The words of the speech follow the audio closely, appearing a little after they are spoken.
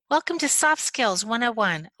Welcome to Soft Skills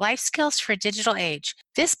 101, Life Skills for a Digital Age.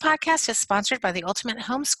 This podcast is sponsored by the Ultimate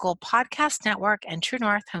Homeschool Podcast Network and True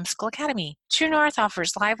North Homeschool Academy. True North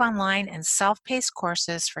offers live online and self-paced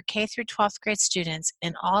courses for K through 12th grade students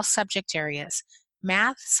in all subject areas: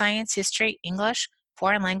 math, science, history, English,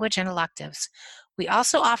 foreign language, and electives. We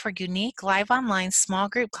also offer unique live online small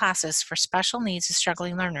group classes for special needs and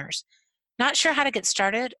struggling learners. Not sure how to get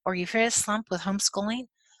started, or you've hit a slump with homeschooling?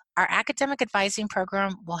 Our academic advising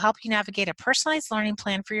program will help you navigate a personalized learning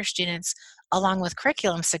plan for your students, along with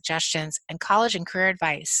curriculum suggestions and college and career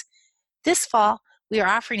advice. This fall, we are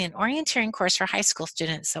offering an orienteering course for high school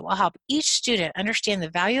students that will help each student understand the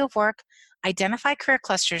value of work, identify career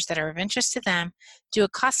clusters that are of interest to them, do a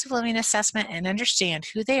cost of living assessment, and understand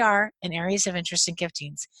who they are and areas of interest and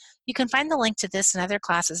giftings. You can find the link to this and other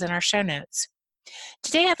classes in our show notes.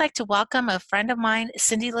 Today, I'd like to welcome a friend of mine,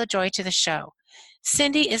 Cindy LaJoy, to the show.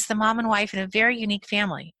 Cindy is the mom and wife in a very unique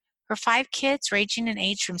family. Her 5 kids, ranging in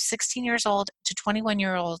age from 16 years old to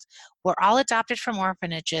 21-year-old, were all adopted from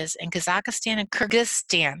orphanages in Kazakhstan and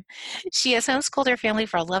Kyrgyzstan. She has homeschooled her family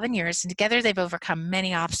for 11 years, and together they've overcome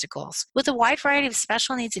many obstacles. With a wide variety of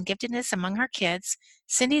special needs and giftedness among her kids,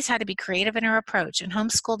 Cindy's had to be creative in her approach and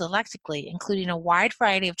homeschooled eclectically, including a wide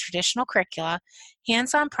variety of traditional curricula,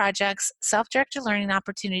 hands-on projects, self-directed learning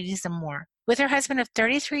opportunities, and more. With her husband of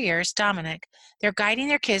 33 years, Dominic, they're guiding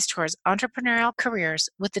their kids towards entrepreneurial careers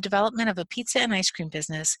with the development of a pizza and ice cream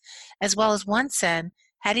business, as well as one son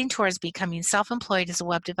heading towards becoming self-employed as a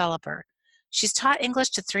web developer. She's taught English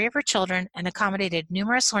to 3 of her children and accommodated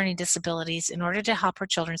numerous learning disabilities in order to help her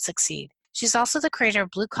children succeed. She's also the creator of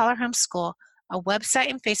Blue Collar Homeschool, a website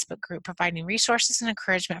and Facebook group providing resources and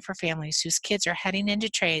encouragement for families whose kids are heading into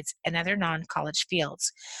trades and other non-college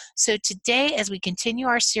fields. So today, as we continue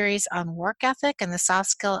our series on work ethic and the soft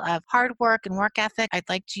skill of hard work and work ethic, I'd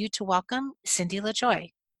like you to welcome Cindy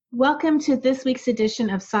LaJoy. Welcome to this week's edition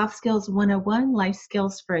of Soft Skills 101, Life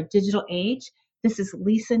Skills for a Digital Age. This is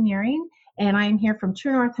Lisa Nearing, and I am here from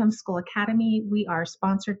True North Homeschool Academy. We are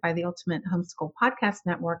sponsored by the Ultimate Homeschool Podcast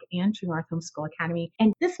Network and True North Homeschool Academy.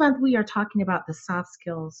 And this month we are talking about the soft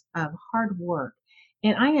skills of hard work.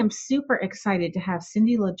 And I am super excited to have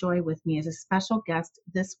Cindy LaJoy with me as a special guest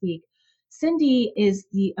this week. Cindy is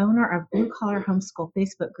the owner of Blue Collar Homeschool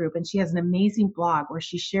Facebook group, and she has an amazing blog where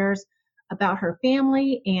she shares about her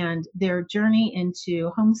family and their journey into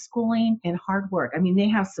homeschooling and hard work. I mean, they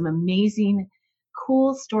have some amazing,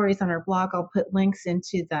 cool stories on her blog. I'll put links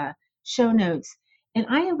into the show notes. And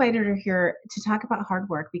I invited her here to talk about hard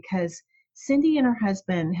work because Cindy and her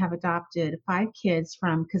husband have adopted 5 kids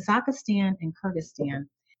from Kazakhstan and Kyrgyzstan.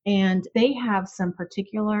 And they have some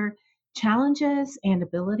particular challenges and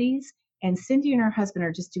abilities. And Cindy and her husband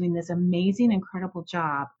are just doing this amazing, incredible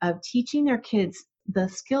job of teaching their kids the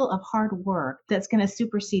skill of hard work that's going to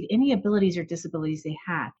supersede any abilities or disabilities they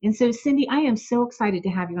have. And so, Cindy, I am so excited to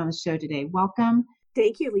have you on the show today. Welcome.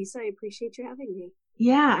 Thank you, Lisa. I appreciate you having me.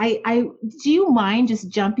 Yeah, I do you mind just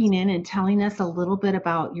jumping in and telling us a little bit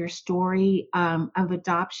about your story of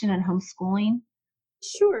adoption and homeschooling?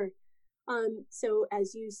 Sure. So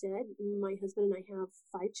as you said, my husband and I have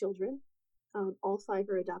 5 children. All 5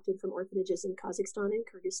 are adopted from orphanages in Kazakhstan and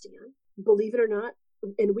Kyrgyzstan. Believe it or not,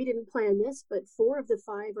 and we didn't plan this, but 4 of the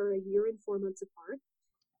 5 are a year and 4 months apart.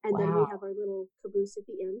 And then we have our little caboose at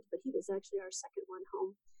the end, but he was actually our second one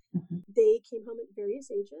home. Mm-hmm. They came home at various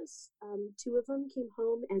ages. 2 of them came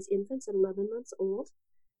home as infants at 11 months old,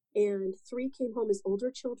 and 3 came home as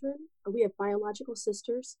older children. We have biological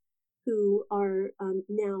sisters who are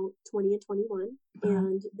now 20 and 21,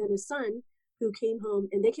 and then a son who came home,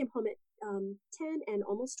 and they came home at 10 and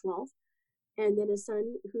almost 12. And then a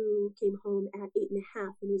son who came home at 8.5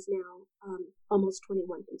 and is now almost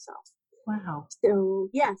 21 himself. Wow. So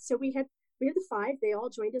yeah, so we had the 5. They all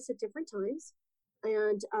joined us at different times,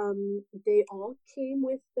 and they all came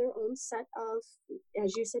with their own set of,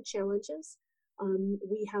 as you said, challenges.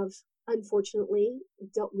 We have unfortunately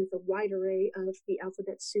dealt with a wide array of the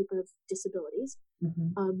alphabet soup of disabilities,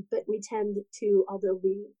 but we tend to, although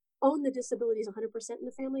we own the disabilities 100% in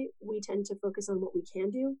the family, we tend to focus on what we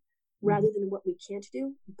can do rather than what we can't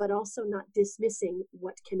do, but also not dismissing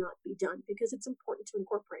what cannot be done, because it's important to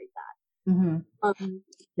incorporate that.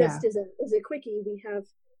 Just as a quickie, we have,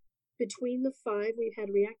 between the 5, we've had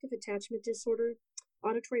reactive attachment disorder,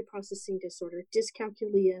 auditory processing disorder,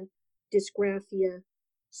 dyscalculia, dysgraphia,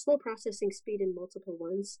 slow processing speed in multiple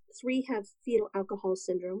ones. 3 have fetal alcohol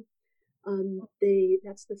syndrome.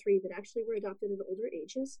 That's the 3 that actually were adopted at older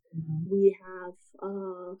ages. We have,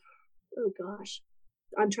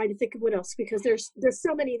 I'm trying to think of what else, because there's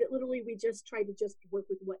so many that literally we just try to just work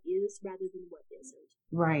with what is rather than what isn't.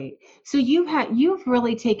 Right. So you've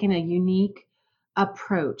really taken a unique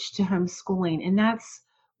approach to homeschooling, and that's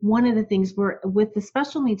one of the things where with the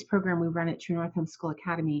special needs program we run at True North Homeschool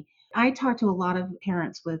Academy. I talk to a lot of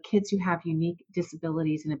parents with kids who have unique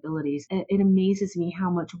disabilities and abilities. It amazes me how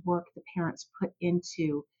much work the parents put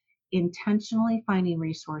into intentionally finding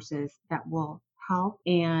resources that will help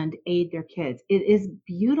and aid their kids. It is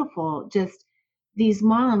beautiful. Just these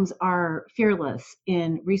moms are fearless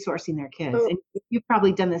in resourcing their kids. Oh, And you've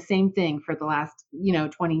probably done the same thing for the last,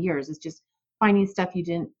 20 years. It's just finding stuff you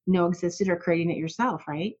didn't know existed or creating it yourself,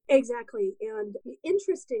 right? exactly. And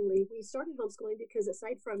interestingly, we started homeschooling because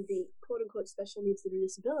aside from the quote unquote special needs that are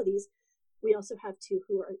disabilities, we also have two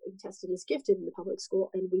who are tested as gifted in the public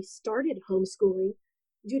school. And we started homeschooling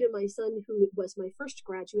due to my son, who was my first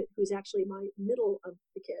graduate, who's actually my middle of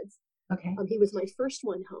the kids. Okay. He was my first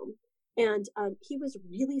one home, and he was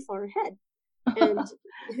really far ahead. And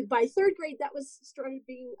by third grade, that was started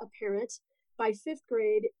being apparent. By fifth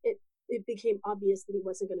grade, it became obvious that he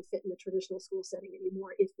wasn't going to fit in the traditional school setting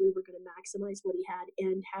anymore if we were going to maximize what he had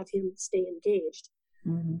and have him stay engaged.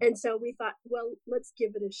 Mm-hmm. And so we thought, well, let's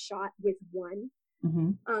give it a shot with one.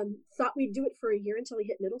 Mm-hmm. Thought we'd do it for a year until he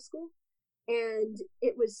hit middle school. And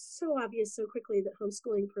it was so obvious so quickly that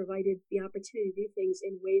homeschooling provided the opportunity to do things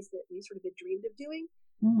in ways that we sort of had dreamed of doing.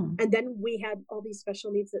 Mm. And then we had all these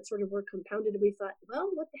special needs that sort of were compounded. And we thought, well,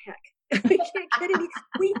 what the heck? We can't get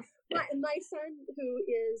any. My son, who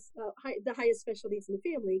is the highest special needs in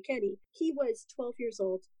the family, Kenny, he was 12 years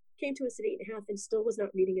old, came to us at 8.5, and still was not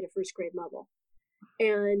reading at a first grade level.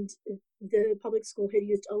 And the public school had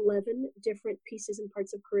used 11 different pieces and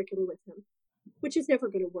parts of curriculum with him, which is never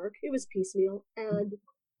going to work. It was piecemeal, and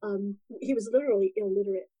he was literally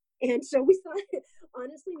illiterate. And so we thought,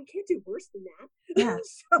 honestly, we can't do worse than that. Yeah.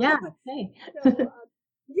 so, Yeah. Hey.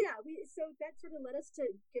 So that sort of led us to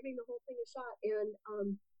giving the whole thing a shot,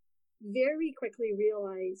 and very quickly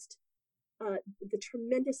realized the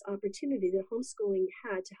tremendous opportunity that homeschooling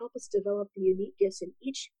had to help us develop the unique gifts in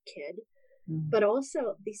each kid, but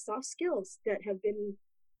also the soft skills that have been,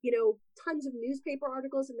 tons of newspaper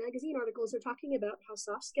articles and magazine articles are talking about how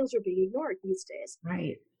soft skills are being ignored these days.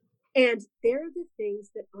 Right. And they're the things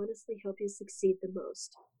that honestly help you succeed the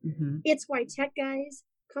most. Mm-hmm. It's why tech guys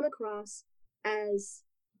come across as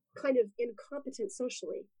kind of incompetent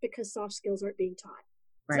socially, because soft skills aren't being taught.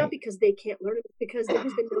 It's not because they can't learn it, it's because there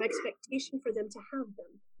has been no expectation for them to have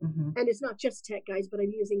them. Mm-hmm. And it's not just tech guys, but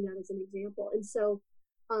I'm using that as an example. And so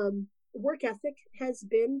work ethic has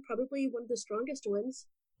been probably one of the strongest ones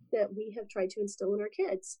that we have tried to instill in our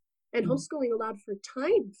kids. And homeschooling allowed for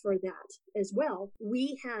time for that as well.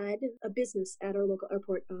 We had a business at our local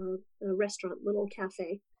airport, a restaurant, little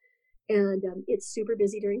cafe. And it's super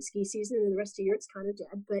busy during ski season, and the rest of the year it's kind of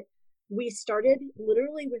dead. But we started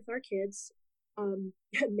literally with our kids.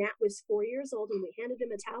 Matt was 4 years old, and we handed him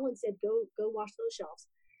a towel and said, go wash those shelves.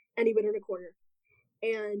 And he would earn $0.25.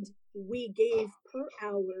 And we gave per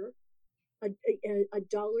hour a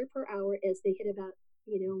dollar per hour as they hit about,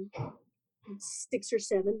 $6 or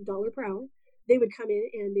 $7 per hour. They would come in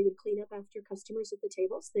and they would clean up after customers at the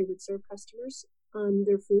tables. They would serve customers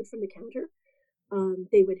their food from the counter.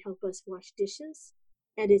 They would help us wash dishes.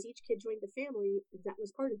 And as each kid joined the family, that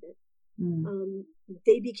was part of it.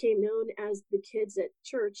 They became known as the kids at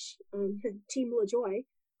church, Team LaJoy,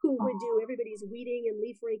 who would do everybody's weeding and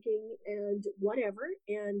leaf raking and whatever,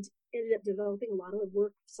 and ended up developing a lot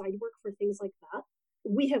of side work for things like that.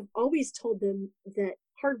 We have always told them that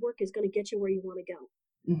hard work is going to get you where you want to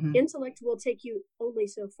go. Mm-hmm. Intellect will take you only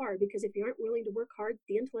so far, because if you aren't willing to work hard,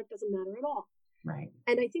 the intellect doesn't matter at all. Right.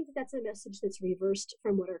 And I think that's a message that's reversed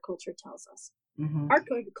from what our culture tells us. Mm-hmm. Our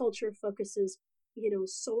culture focuses,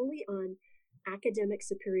 solely on academic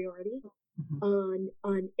superiority,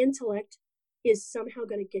 on intellect is somehow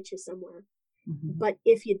going to get you somewhere. Mm-hmm. But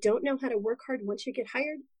if you don't know how to work hard, once you get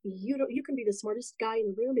hired, you can be the smartest guy in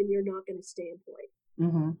the room and you're not going to stay employed.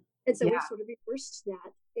 Mm-hmm. And so we sort of reversed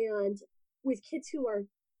that. And with kids who are,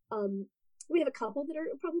 we have a couple that are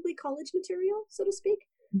probably college material, so to speak.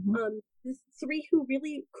 Mm-hmm. 3 who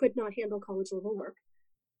really could not handle college level work.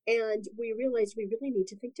 And we realized we really need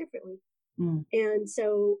to think differently. And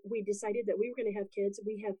so we decided that we were going to have kids.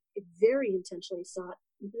 We have very intentionally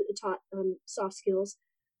taught soft skills.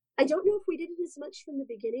 I don't know if we did it as much from the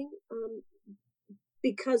beginning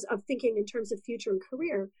because of thinking in terms of future and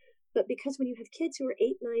career, but because when you have kids who are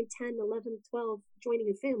 8, 9, 10, 11, 12 joining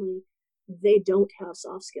a family, they don't have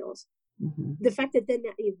soft skills. Mm-hmm. The fact that then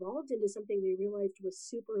that evolved into something we realized was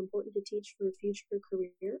super important to teach for a future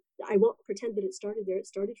career. I won't pretend that it started there. It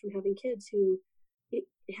started from having kids who it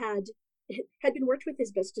had been worked with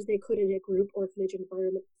as best as they could in a group orphanage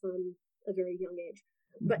environment from a very young age.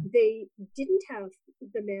 But they didn't have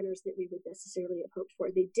the manners that we would necessarily have hoped for.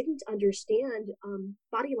 They didn't understand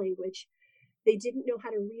body language. They didn't know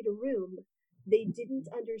how to read a room. They didn't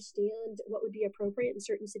understand what would be appropriate in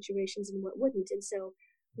certain situations and what wouldn't. And so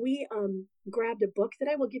we grabbed a book that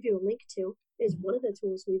I will give you a link to, is one of the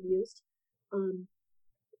tools we've used.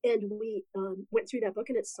 And we went through that book,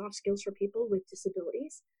 and it's Soft Skills for People with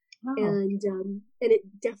Disabilities. Oh. And it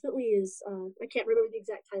definitely is, I can't remember the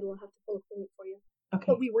exact title. I'll have to pull up the link for you. Okay.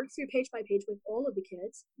 But we worked through page by page with all of the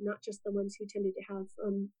kids, not just the ones who tended to have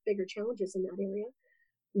bigger challenges in that area.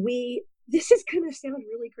 This is going to sound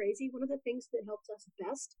really crazy. One of the things that helped us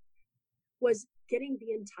best was getting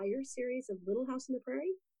the entire series of Little House on the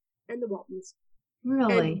Prairie and the Waltons.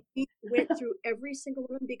 Really? And we went through every single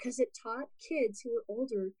one because it taught kids who were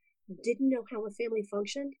older, didn't know how a family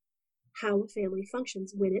functioned, how a family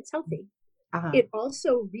functions when it's healthy. Uh-huh. It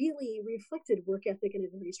also really reflected work ethic in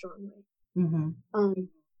a very strong way. Mm-hmm.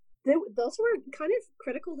 Those were kind of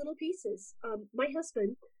critical little pieces. My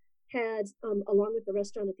husband had, along with the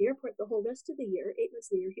restaurant at the airport, the whole rest of the year, 8 months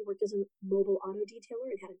of the year, he worked as a mobile auto detailer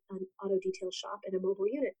and had an auto detail shop and a mobile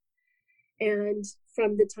unit. And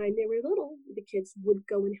from the time they were little, the kids would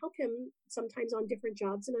go and help him, sometimes on different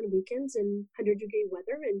jobs and on weekends in 100-degree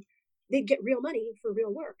weather, and they'd get real money for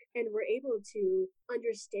real work. And we're able to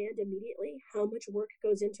understand immediately how much work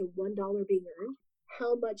goes into $1 being earned,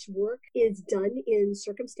 how much work is done in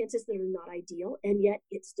circumstances that are not ideal, and yet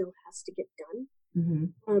it still has to get done.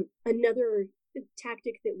 Mm-hmm. Another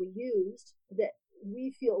tactic that we used that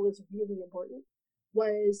we feel was really important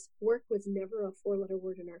was work was never a 4-letter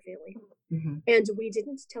word in our family. Mm-hmm. And we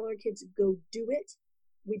didn't tell our kids, go do it.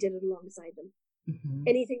 We did it alongside them. Mm-hmm.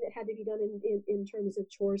 Anything that had to be done in terms of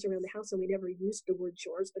chores around the house, and we never used the word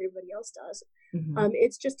chores, but everybody else does. Mm-hmm.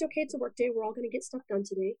 It's just, okay, it's a work day. We're all going to get stuff done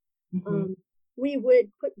today. Mm-hmm. We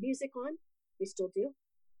would put music on. We still do.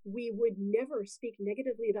 We would never speak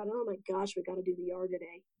negatively about, oh my gosh, we got to do the yard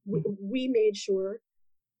today. We made sure,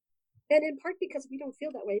 and in part because we don't feel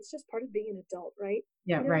that way. It's just part of being an adult, right?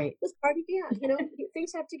 Yeah, right. It's part of,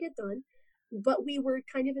 things have to get done. But we were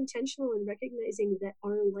kind of intentional in recognizing that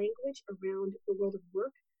our language around the world of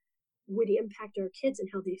work would impact our kids and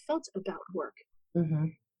how they felt about work. Mm-hmm.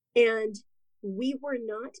 And we were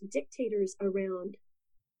not dictators around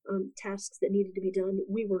tasks that needed to be done.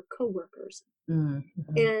 We were co-workers.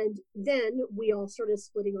 Mm-hmm. And then we all sort of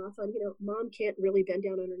splitting off on, mom can't really bend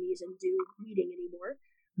down on her knees and do weeding anymore,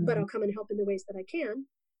 but I'll come and help in the ways that I can.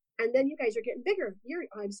 And then you guys are getting bigger.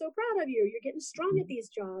 I'm so proud of you. You're getting strong at these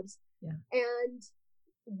jobs. Yeah. And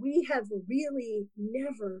we have really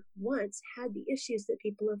never once had the issues that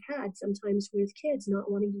people have had sometimes with kids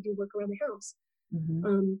not wanting to do work around the house.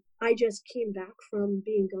 Mm-hmm. I just came back from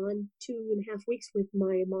being gone 2.5 weeks with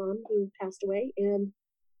my mom who passed away and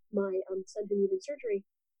my son who needed surgery.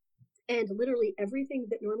 And literally everything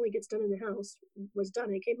that normally gets done in the house was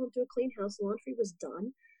done. I came home to a clean house. Laundry was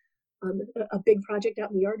done. A big project out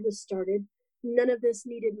in the yard was started. None of this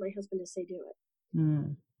needed my husband to say do it.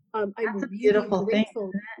 Mm. I'm That's a really beautiful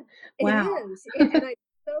grateful. thing, isn't it? Wow. It is. And I'm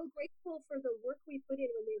so grateful for the work we put in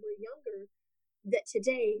when they were younger, that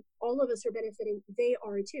today all of us are benefiting. They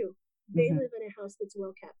are too. They Mm-hmm. live in a house that's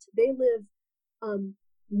well kept. They live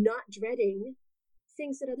not dreading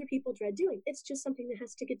things that other people dread doing. It's just something that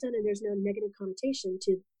has to get done, and there's no negative connotation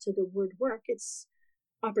to the word work. It's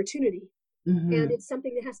opportunity. Mm-hmm. And it's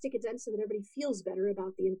something that has to get done so that everybody feels better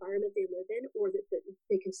about the environment they live in, or that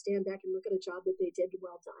they can stand back and look at a job that they did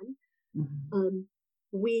well done. Mm-hmm.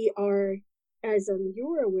 We are, as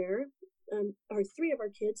you're aware, our 3 of our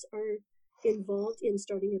kids are involved in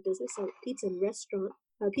starting a business, a pizza and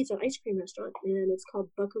ice cream restaurant, and it's called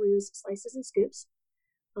Buckaroo's Slices and Scoops.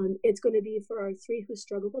 It's going to be for our 3 who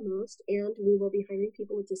struggle the most, and we will be hiring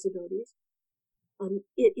people with disabilities.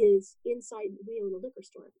 It is inside, we own a liquor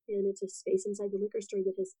store, and it's a space inside the liquor store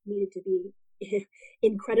that has needed to be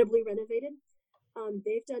incredibly renovated.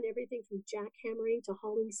 They've done everything from jackhammering to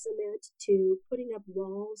hauling cement to putting up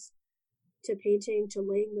walls to painting to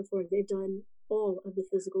laying the floor. They've done all of the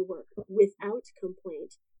physical work without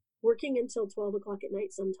complaint, working until 12 o'clock at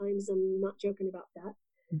night sometimes. I'm not joking about that.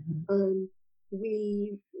 Mm-hmm.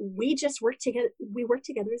 We just work together. We work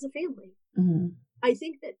together as a family. Mm-hmm. I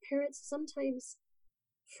think that parents sometimes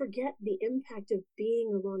forget the impact of being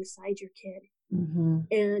alongside your kid. Mm-hmm.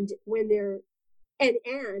 And when they're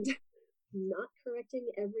and not correcting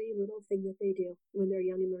every little thing that they do when they're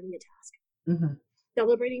young and learning a task. Mm-hmm.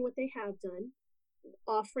 Celebrating what they have done,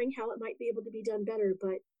 offering how it might be able to be done better,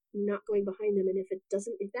 but not going behind them. And if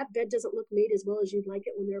that bed doesn't look made as well as you'd like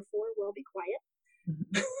it when they're 4, well, be quiet.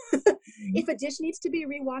 If a dish needs to be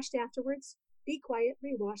rewashed afterwards, be quiet,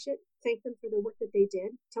 rewash it, thank them for the work that they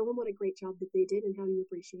did, tell them what a great job that they did and how you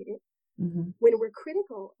appreciate it. When we're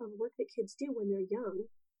critical of work that kids do when they're young,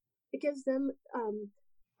 it gives them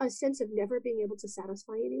a sense of never being able to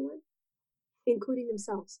satisfy anyone, including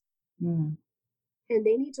themselves. And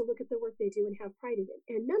they need to look at the work they do and have pride in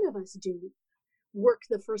it. And none of us do work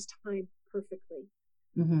the first time perfectly.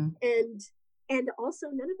 And also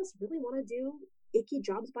none of us really want to do icky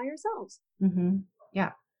jobs by ourselves.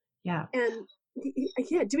 Yeah. And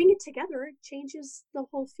doing it together changes the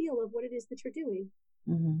whole feel of what it is that you're doing.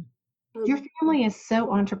 Your family is so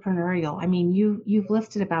entrepreneurial. I mean, you've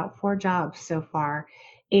listed about 4 jobs so far,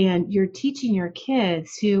 and you're teaching your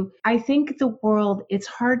kids who, I think the world, it's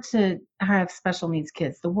hard to have special needs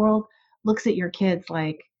kids. The world looks at your kids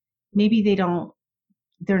like maybe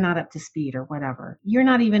they're not up to speed or whatever. You're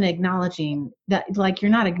not even acknowledging that, like,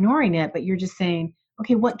 you're not ignoring it, but you're just saying,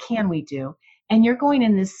 okay, what can we do? And you're going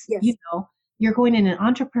in this, you're going in an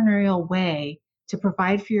entrepreneurial way to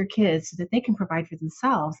provide for your kids so that they can provide for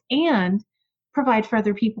themselves and provide for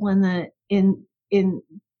other people in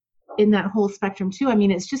that whole spectrum too. I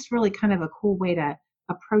mean, it's just really kind of a cool way to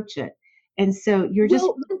approach it. And so you're just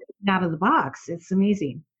out of the box. It's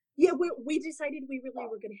amazing. Yeah, we decided we really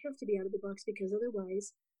were going to have to be out of the box because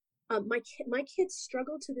otherwise, my kids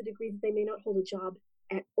struggle to the degree that they may not hold a job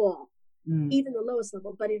at all, even the lowest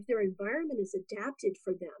level. But if their environment is adapted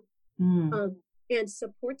for them, and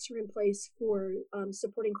supports are in place for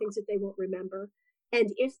supporting things that they won't remember,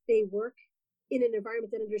 and if they work in an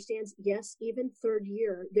environment that understands, yes, even third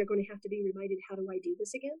year, they're going to have to be reminded, how do I do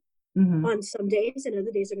this again? On some days, and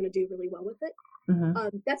other days they're going to do really well with it.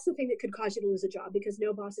 That's the thing that could cause you to lose a job, because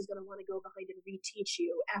no boss is going to want to go behind and reteach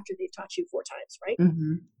you after they've taught you 4 times,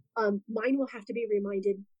 right? Mine will have to be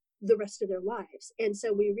reminded the rest of their lives. And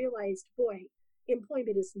so we realized, boy,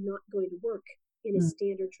 employment is not going to work in a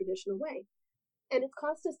standard traditional way. And it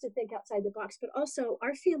caused us to think outside the box, but also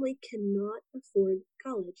our family cannot afford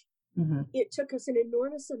college. It took us an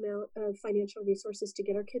enormous amount of financial resources to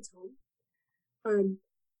get our kids home.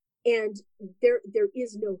 And there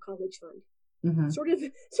is no college fund. Sort of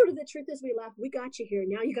the truth is, we laugh, we got you here.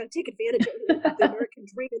 Now you got to take advantage of the American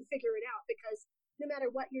dream and figure it out, because no matter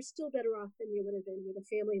what, you're still better off than you would have been with a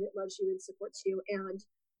family that loves you and supports you and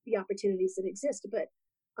the opportunities that exist. But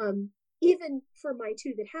even for my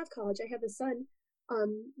 2 that have college, I have a son,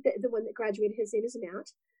 the one that graduated, his name is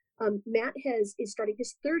Matt. Matt is starting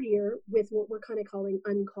his 3rd year with what we're kind of calling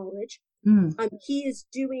uncollege. He is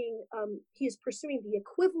pursuing the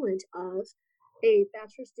equivalent of a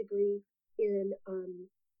bachelor's degree in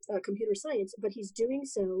computer science, but he's doing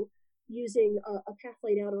so using a path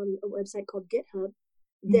laid out on a website called GitHub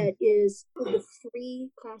that is the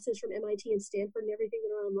free classes from MIT and Stanford and everything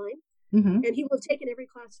that are online. And he will have taken every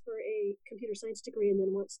class for a computer science degree and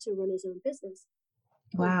then wants to run his own business.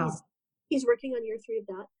 Wow. He's working on year 3 of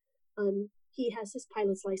that. He has his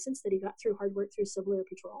pilot's license that he got through hard work through Civil Air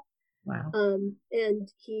Patrol. Wow. And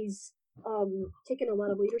he's taken a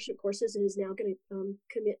lot of leadership courses and is now going to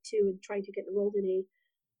commit to and trying to get enrolled in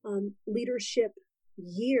a leadership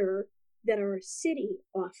year that our city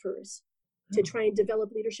offers to try and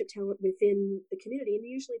develop leadership talent within the community. And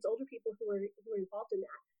usually it's older people who are involved in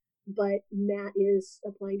that. But Matt is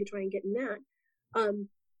applying to try and get in that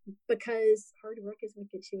because hard work is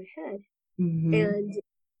what gets you ahead. And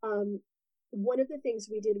one of the things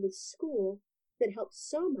we did with school that helped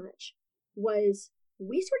so much was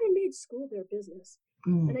we sort of made school their business.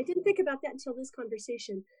 And I didn't think about that until this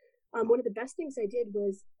conversation. One of the best things I did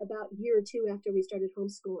was about year or 2 after we started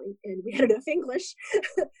homeschooling and we had enough English,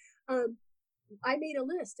 I made a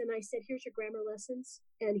list and I said, here's your grammar lessons.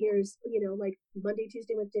 And here's, like Monday,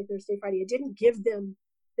 Tuesday, Wednesday, Thursday, Friday. I didn't give them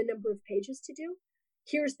the number of pages to do.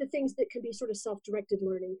 Here's the things that can be sort of self-directed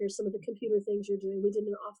learning. Here's some of the computer things you're doing. We did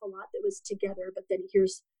an awful lot that was together, but then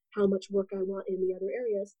here's how much work I want in the other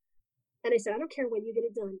areas. And I said, I don't care when you get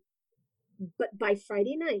it done, but by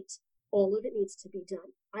Friday night, all of it needs to be done.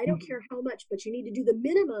 I don't care how much, but you need to do the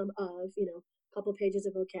minimum of, a couple pages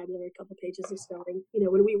of vocabulary, a couple pages of spelling,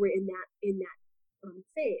 when we were in that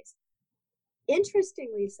phase.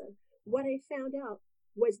 Interestingly, Lisa, what I found out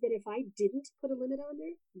was that if I didn't put a limit on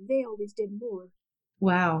there, they always did more.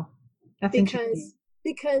 Wow. That's interesting.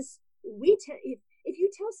 Because if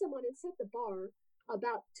you tell someone and set the bar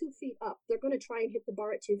about 2 feet up, they're going to try and hit the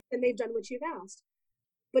bar at 2, and they've done what you've asked.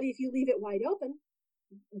 But if you leave it wide open,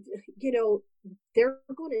 they're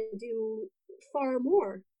going to do far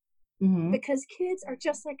more. Because kids are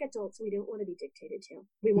just like adults. We don't want to be dictated to.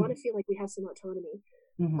 We want to feel like we have some autonomy.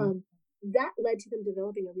 that led to them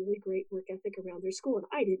developing a really great work ethic around their school. And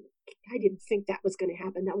I didn't think that was going to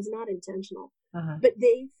happen. That was not intentional. But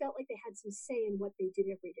they felt like they had some say in what they did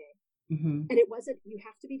every day. And it wasn't, you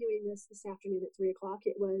have to be doing this afternoon at 3:00.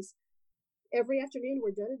 It was every afternoon,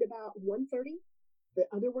 we're done at about 1:30. The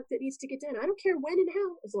other work that needs to get done, I don't care when and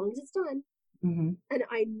how, as long as it's done. And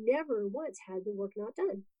I never once had the work not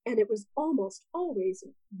done. And it was almost always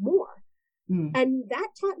more. And that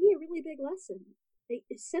taught me a really big lesson. They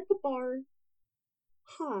set the bar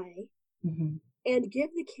high and give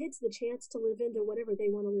the kids the chance to live into whatever they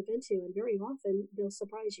want to live into. And very often they'll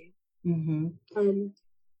surprise you.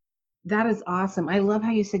 That is awesome. I love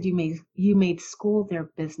how you said you made school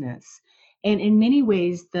their business. And in many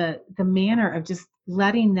ways, the manner of just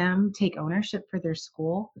letting them take ownership for their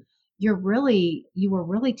school, you were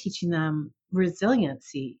really teaching them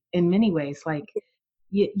resiliency in many ways, like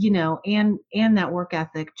and that work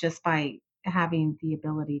ethic just by having the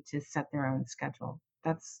ability to set their own schedule.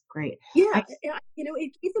 That's great. Yeah,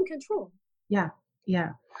 it gave them control. Yeah.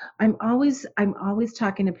 Yeah. I'm always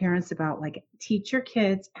talking to parents about, like, teach your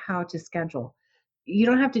kids how to schedule. You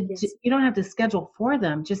don't have to you don't have to schedule for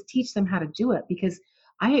them, just teach them how to do it, because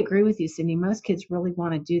I agree with you, Cindy. Most kids really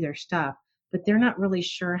want to do their stuff, but they're not really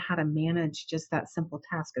sure how to manage just that simple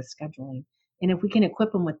task of scheduling. And if we can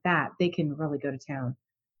equip them with that, they can really go to town.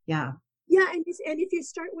 Yeah. Yeah, and if you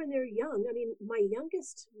start when they're young, I mean, my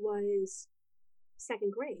youngest was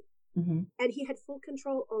second grade. And he had full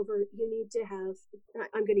control over, you need to have,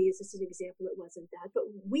 I'm going to use this as an example, it wasn't that, but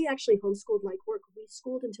we actually homeschooled like work. We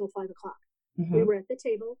schooled until 5:00. We were at the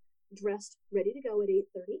table, dressed, ready to go at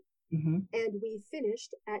 8:30. And we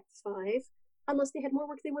finished at 5, unless they had more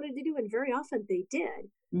work they wanted to do. And very often they did.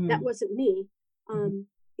 That wasn't me.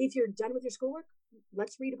 If you're done with your schoolwork,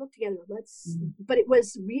 let's read a book together. But it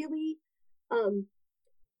was really,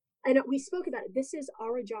 I know we spoke about it. This is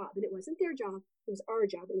our job, and it wasn't their job. It was our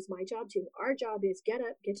job. It was my job too. Our job is get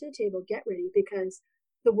up, get to the table, get ready, because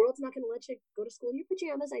the world's not going to let you go to school in your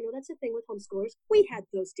pajamas. I know that's a thing with homeschoolers. We had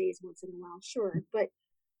those days once in a while, sure, but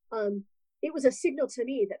it was a signal to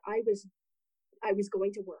me that I was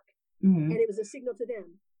going to work, and it was a signal to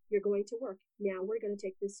them, you're going to work. Now we're going to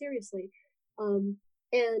take this seriously,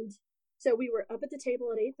 and so we were up at the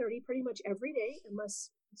table at 8:30 pretty much every day,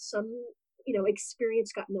 unless some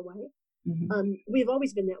experience got in the way. We've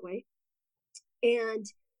always been that way. And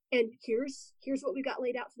here's what we got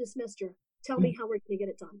laid out for the semester. Tell me how we're going to get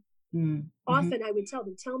it done. Often I would tell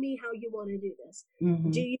them, tell me how you want to do this.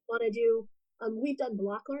 Do you want to do, we've done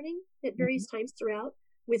block learning at various times throughout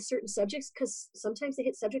with certain subjects, because sometimes they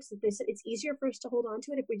hit subjects that they said it's easier for us to hold on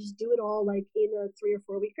to it if we just do it all like in a 3 or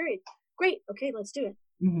 4 week period. Great. Okay, let's do it.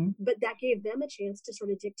 But that gave them a chance to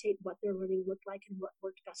sort of dictate what their learning looked like and what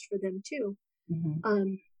worked best for them too.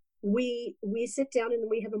 We sit down and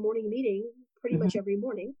we have a morning meeting pretty much every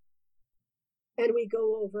morning, and we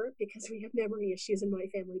go over, because we have memory issues in my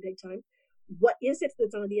family big time, what is it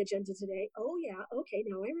that's on the agenda today? Oh yeah, okay,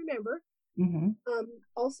 now I remember.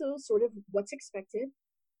 Also sort of what's expected,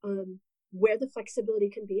 where the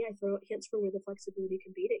flexibility can be. I throw out hints for where the flexibility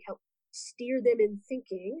can be to help steer them in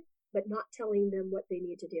thinking, but not telling them what they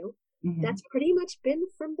need to do. That's pretty much been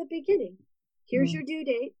from the beginning. Here's your due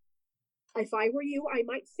date. If I were you, I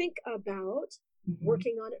might think about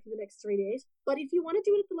working on it for the next 3 days. But if you want to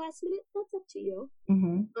do it at the last minute, that's up to you.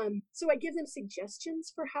 So I give them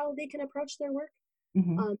suggestions for how they can approach their work,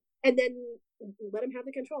 and then let them have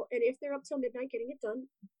the control. And if they're up till midnight getting it done,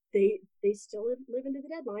 they still live into the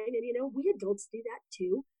deadline. And, we adults do that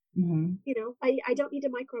too. I don't need to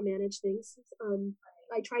micromanage things.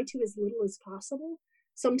 I try to as little as possible.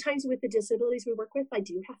 Sometimes with the disabilities we work with, I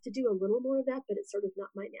do have to do a little more of that, but it's sort of not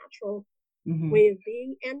my natural way of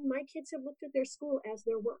being. And my kids have looked at their school as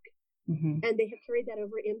their work, and they have carried that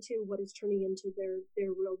over into what is turning into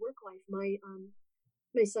their real work life.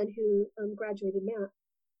 My son who graduated Matt,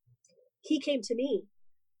 he came to me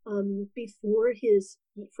before his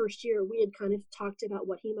first year. We had kind of talked about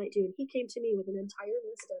what he might do, and he came to me with an entire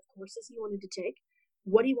list of courses he wanted to take,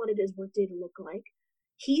 what he wanted his workday to look like.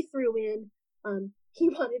 He threw in he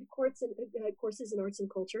wanted courses in arts and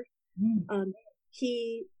culture.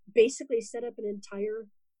 He basically set up an entire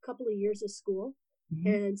couple of years of school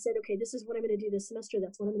and said, okay, this is what I'm going to do this semester.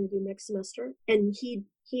 That's what I'm going to do next semester. And he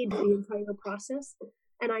did the entire process.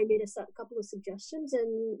 And I made a couple of suggestions,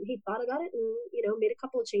 and he thought about it and, made a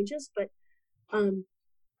couple of changes. But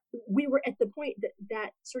we were at the point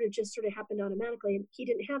that sort of happened automatically. And he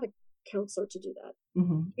didn't have a counselor to do that.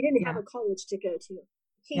 He didn't have a college to go to.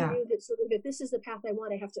 He knew that sort of, if this is the path I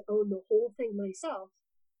want, I have to own the whole thing myself.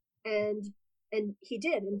 And And he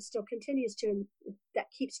did, and still continues to, and that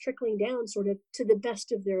keeps trickling down sort of to the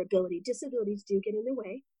best of their ability. Disabilities do get in the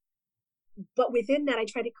way, but within that, I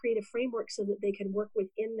try to create a framework so that they can work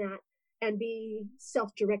within that and be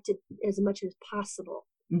self-directed as much as possible.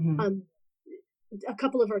 A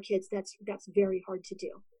couple of our kids, that's very hard to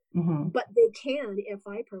do, but they can if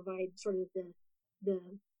I provide sort of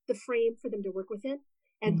the frame for them to work within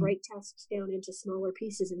and break tasks down into smaller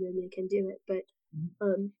pieces, and then they can do it. But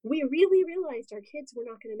we really realized our kids were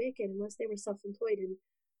not going to make it unless they were self-employed,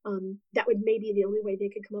 and that would maybe the only way they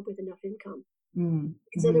could come up with enough income,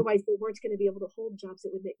 because otherwise they weren't going to be able to hold jobs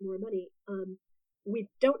that would make more money. We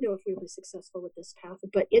don't know if we will be successful with this path,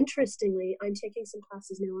 but interestingly, I'm taking some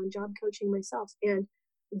classes now on job coaching myself, and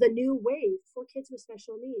the new wave for kids with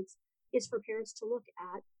special needs is for parents to look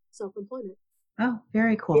at self-employment. Oh,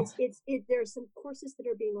 very cool. There's some courses that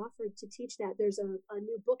are being offered to teach that. There's a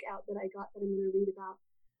new book out that I got that I'm going to read about,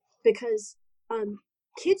 because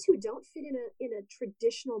kids who don't fit in a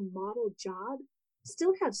traditional model job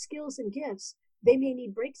still have skills and gifts. They may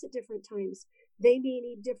need breaks at different times. They may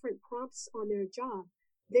need different prompts on their job.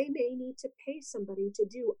 They may need to pay somebody to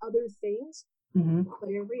do other things, but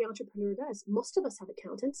every entrepreneur does. Most of us have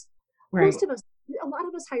accountants. Right. A lot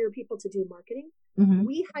of us hire people to do marketing.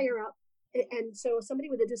 We hire out, and so somebody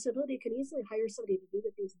with a disability can easily hire somebody to do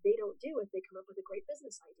the things they don't do if they come up with a great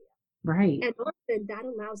business idea. Right. And often that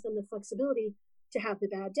allows them the flexibility to have the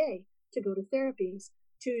bad day, to go to therapies,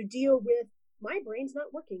 to deal with, my brain's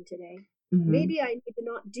not working today. Maybe I need to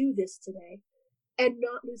not do this today and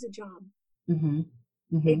not lose a job.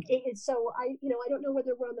 So I don't know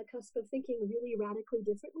whether we're on the cusp of thinking really radically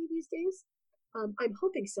differently these days. I'm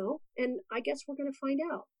hoping so. And I guess we're going to find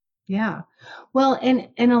out. Yeah. Well, and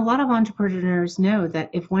a lot of entrepreneurs know that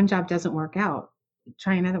if one job doesn't work out,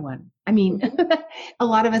 try another one. I mean, a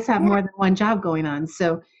lot of us have more than one job going on.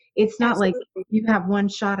 So it's not like you have one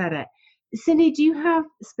shot at it. Cindy, do you have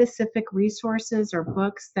specific resources or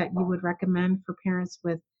books that you would recommend for parents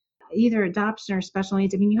with either adoption or special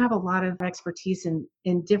needs? I mean, you have a lot of expertise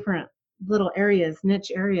in different little areas,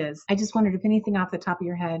 niche areas. I just wondered if anything off the top of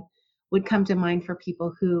your head would come to mind for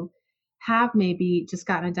people who have maybe just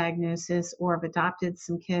gotten a diagnosis or have adopted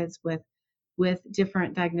some kids with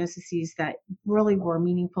different diagnoses that really were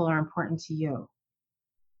meaningful or important to you.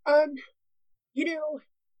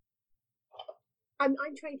 I'm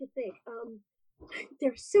trying to think.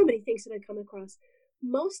 There are so many things that I've come across.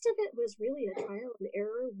 Most of it was really a trial and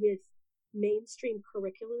error with mainstream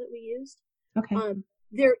curricula that we used. Okay.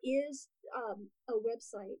 There is a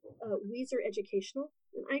website, Weiser Educational,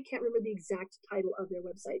 and I can't remember the exact title of their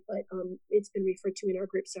website, but it's been referred to in our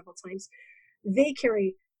group several times. They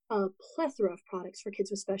carry a plethora of products for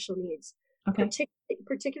kids with special needs,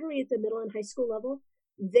 particularly at the middle and high school level.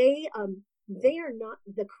 They are not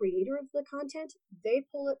the creator of the content. They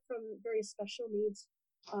pull it from various special needs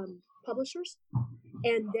publishers,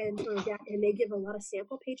 and then and they give a lot of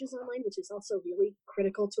sample pages online, which is also really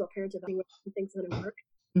critical to a parent evaluating things that work.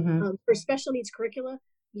 For special needs curricula,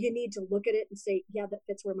 you need to look at it and say, yeah, that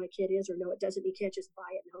fits where my kid is, or no, it doesn't. You can't just buy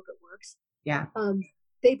it and hope it works. Yeah.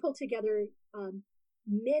 They pull together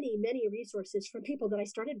many resources from people that I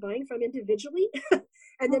started buying from individually,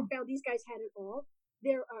 and then found these guys had it all.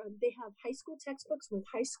 They have high school textbooks with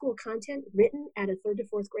high school content written at a 3rd to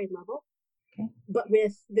 4th grade level. Okay. But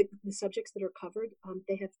with the subjects that are covered,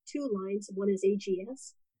 they have 2 lines. One is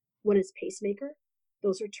AGS, one is pacemaker.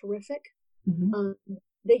 Those are terrific.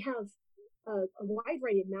 They have a wide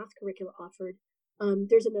variety of math curricula offered.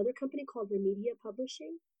 There's another company called Remedia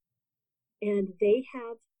Publishing, and they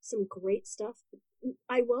have some great stuff.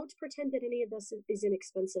 I won't pretend that any of this is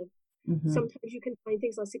inexpensive. Sometimes you can find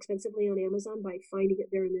things less expensively on Amazon by finding it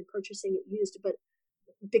there and then purchasing it used. But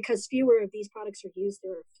because fewer of these products are used,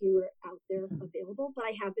 there are fewer out there available. But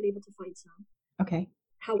I have been able to find some. Okay.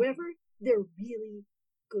 However, they're really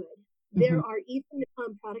good. There are even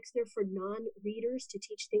products there for non-readers to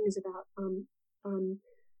teach things about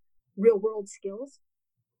real-world skills.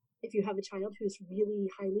 If you have a child who's really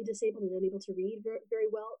highly disabled and unable to read very, very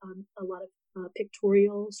well, a lot of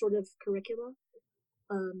pictorial sort of curricula.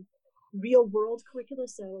 Real world curricula.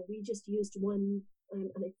 So we just used one,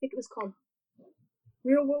 and I think it was called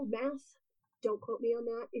Real World Math. Don't quote me on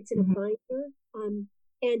that. It's in a binder. And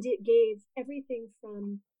it gave everything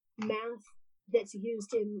from math that's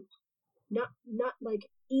used in not like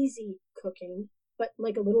easy cooking, but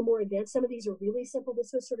like a little more advanced. Some of these are really simple.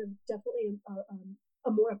 This was sort of definitely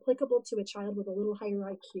a more applicable to a child with a little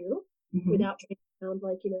higher IQ without trying to sound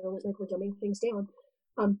like, like we're dumbing things down.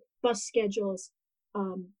 Bus schedules,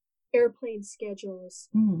 airplane schedules,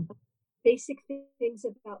 basic things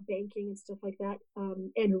about banking and stuff like that,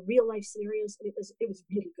 and real life scenarios. And it was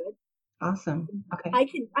really good. Awesome. Okay.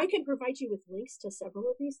 I can provide you with links to several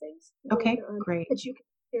of these things. Okay, great. That you can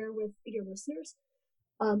share with your listeners.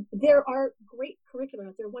 There are great curricula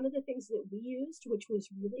out there. One of the things that we used, which was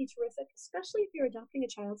really terrific, especially if you're adopting a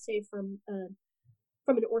child, say from an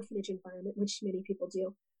orphanage environment, which many people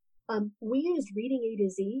do, we used Reading A to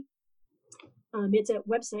Z. It's a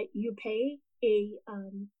website. You pay a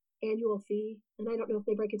annual fee, and I don't know if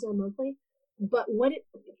they break it down monthly, but what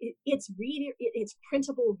it's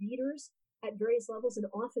printable readers at various levels, and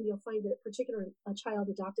often you'll find that a child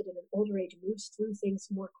adopted at an older age moves through things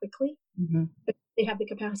more quickly. Mm-hmm. They have the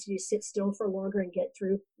capacity to sit still for longer and get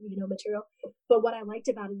through, material. But what I liked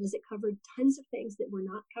about it is it covered tons of things that were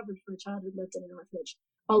not covered for a child who lived in an orphanage.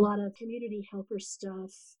 A lot of community helper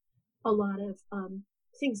stuff, a lot of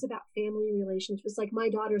things about family relationships. Like my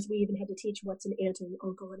daughters, we even had to teach what's an aunt and an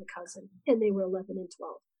uncle and a cousin, and they were 11 and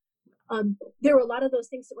 12. There were a lot of those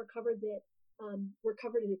things that were covered at a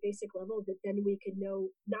basic level that then we could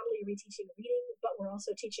know. Not only are we teaching reading, but we're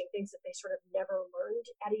also teaching things that they sort of never learned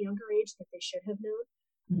at a younger age that they should have known.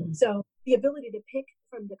 Mm-hmm. So the ability to pick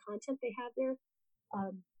from the content they have there,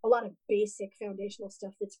 a lot of basic foundational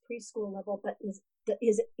stuff that's preschool level, but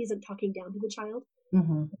isn't talking down to the child.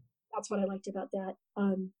 Mm-hmm. That's what I liked about that.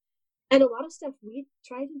 And a lot of stuff we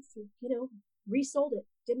tried and resold it,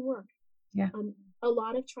 didn't work. Yeah. A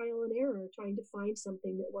lot of trial and error trying to find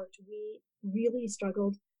something that worked. We really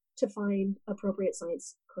struggled to find appropriate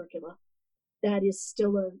science curricula. That is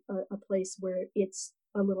still a place where it's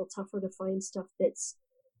a little tougher to find stuff that's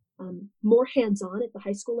more hands-on at the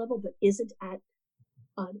high school level, but isn't at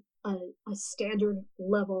a standard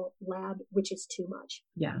level lab, which is too much.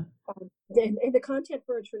 Yeah. And the content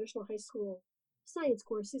for a traditional high school science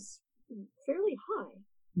course is fairly high.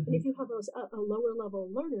 Mm-hmm. And if you have a lower level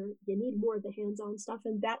learner, you need more of the hands-on stuff.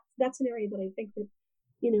 And that's an area that I think that,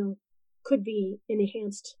 could be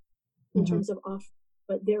enhanced in mm-hmm. terms of off,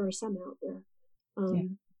 but there are some out there.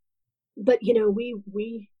 But, one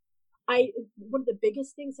of the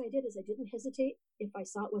biggest things I did is I didn't hesitate. If I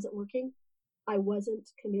saw it wasn't working, I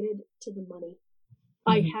wasn't committed to the money.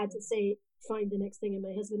 Mm-hmm. I had to say, find the next thing. And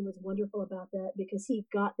my husband was wonderful about that because he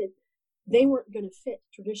got that they weren't going to fit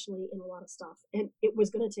traditionally in a lot of stuff. And it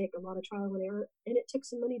was going to take a lot of trial and error, and it took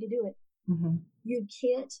some money to do it. Mm-hmm. You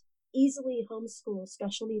can't easily homeschool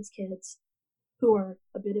special needs kids who are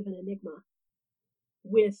a bit of an enigma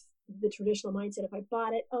with the traditional mindset. If I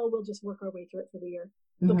bought it, we'll just work our way through it for the year,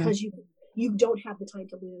 mm-hmm. because you don't have the time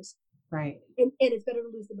to lose. Right. And it's better to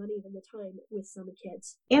lose the money than the time with some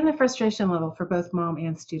kids. And the frustration level for both mom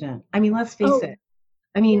and student. I mean, let's face it.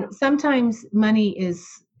 I mean, sometimes money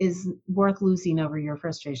is worth losing over your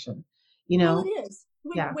frustration, Well, it is.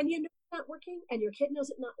 When you know it's not working and your kid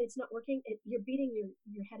knows it's not working, you're beating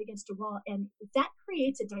your head against a wall, and that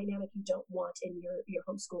creates a dynamic you don't want in your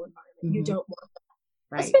homeschool environment. Mm-hmm. You don't want that.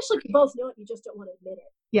 Right. Especially if you both know it, you just don't want to admit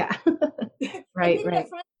it. Yeah. Right.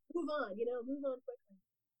 Move on quickly.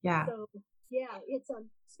 Yeah. So it's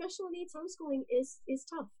special needs homeschooling is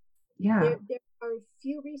tough. Yeah. There are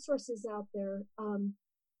few resources out there,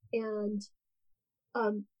 and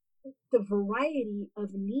the variety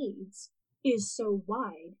of needs is so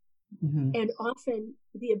wide, mm-hmm. and often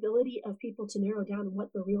the ability of people to narrow down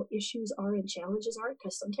what the real issues are and challenges are,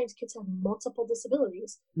 because sometimes kids have multiple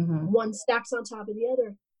disabilities, mm-hmm. one stacks on top of the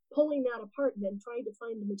other, pulling that apart and then trying to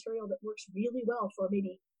find the material that works really well for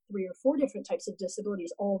maybe 3 or 4 different types of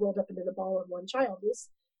disabilities all rolled up into the ball of one child is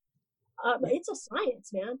it's a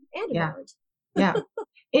science, man, and an art. Yeah.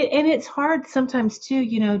 And it's hard sometimes too,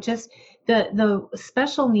 just the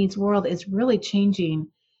special needs world is really changing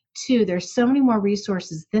too. There's so many more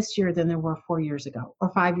resources this year than there were 4 years ago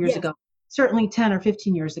or 5 years ago, certainly 10 or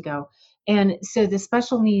 15 years ago. And so the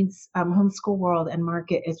special needs homeschool world and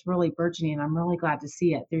market is really burgeoning. I'm really glad to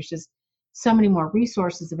see it. There's just so many more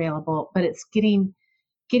resources available, but it's getting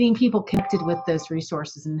people connected with those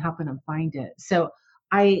resources and helping them find it. So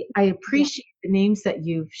I appreciate the names that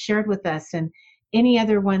you've shared with us, and any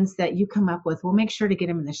other ones that you come up with, we'll make sure to get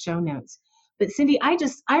them in the show notes. But Cindy,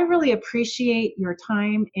 I really appreciate your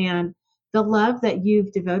time, and the love that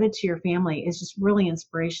you've devoted to your family is just really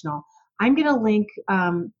inspirational. I'm going to link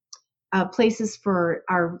places for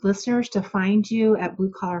our listeners to find you at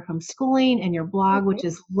Blue Collar Homeschooling and your blog, which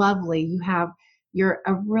is lovely. You're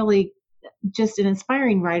a really just an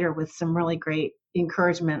inspiring writer with some really great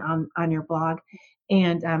encouragement on your blog,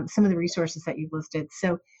 and some of the resources that you've listed.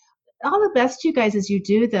 So all the best to you guys as you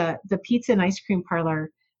do the pizza and ice cream parlor.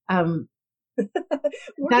 We're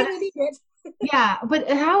gonna need it. Yeah, but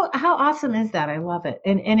how awesome is that? I love it.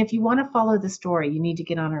 And if you want to follow the story, you need to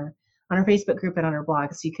get on on our Facebook group and on our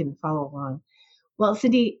blog, so you can follow along. Well,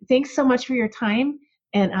 Cindy, thanks so much for your time.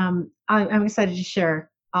 And I'm excited to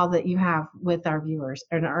share all that you have with our viewers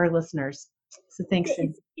and our listeners. So thanks,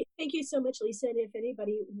 Cindy. Thank you so much, Lisa. And if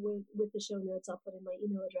anybody with the show notes, I'll put in my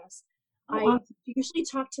email address. Oh, I awesome. usually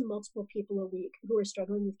talk to multiple people a week who are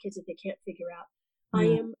struggling with kids that they can't figure out. I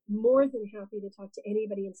am more than happy to talk to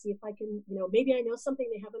anybody and see if I can, maybe I know something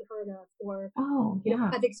they haven't heard of, or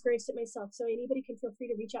I've experienced it myself. So anybody can feel free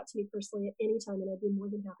to reach out to me personally at any time, and I'd be more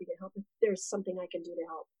than happy to help if there's something I can do to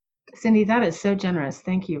help. Cindy, that is so generous.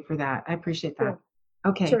 Thank you for that. I appreciate that. Sure.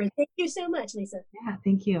 Okay. Sure. Thank you so much, Lisa. Yeah,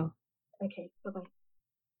 thank you. Okay. Bye-bye.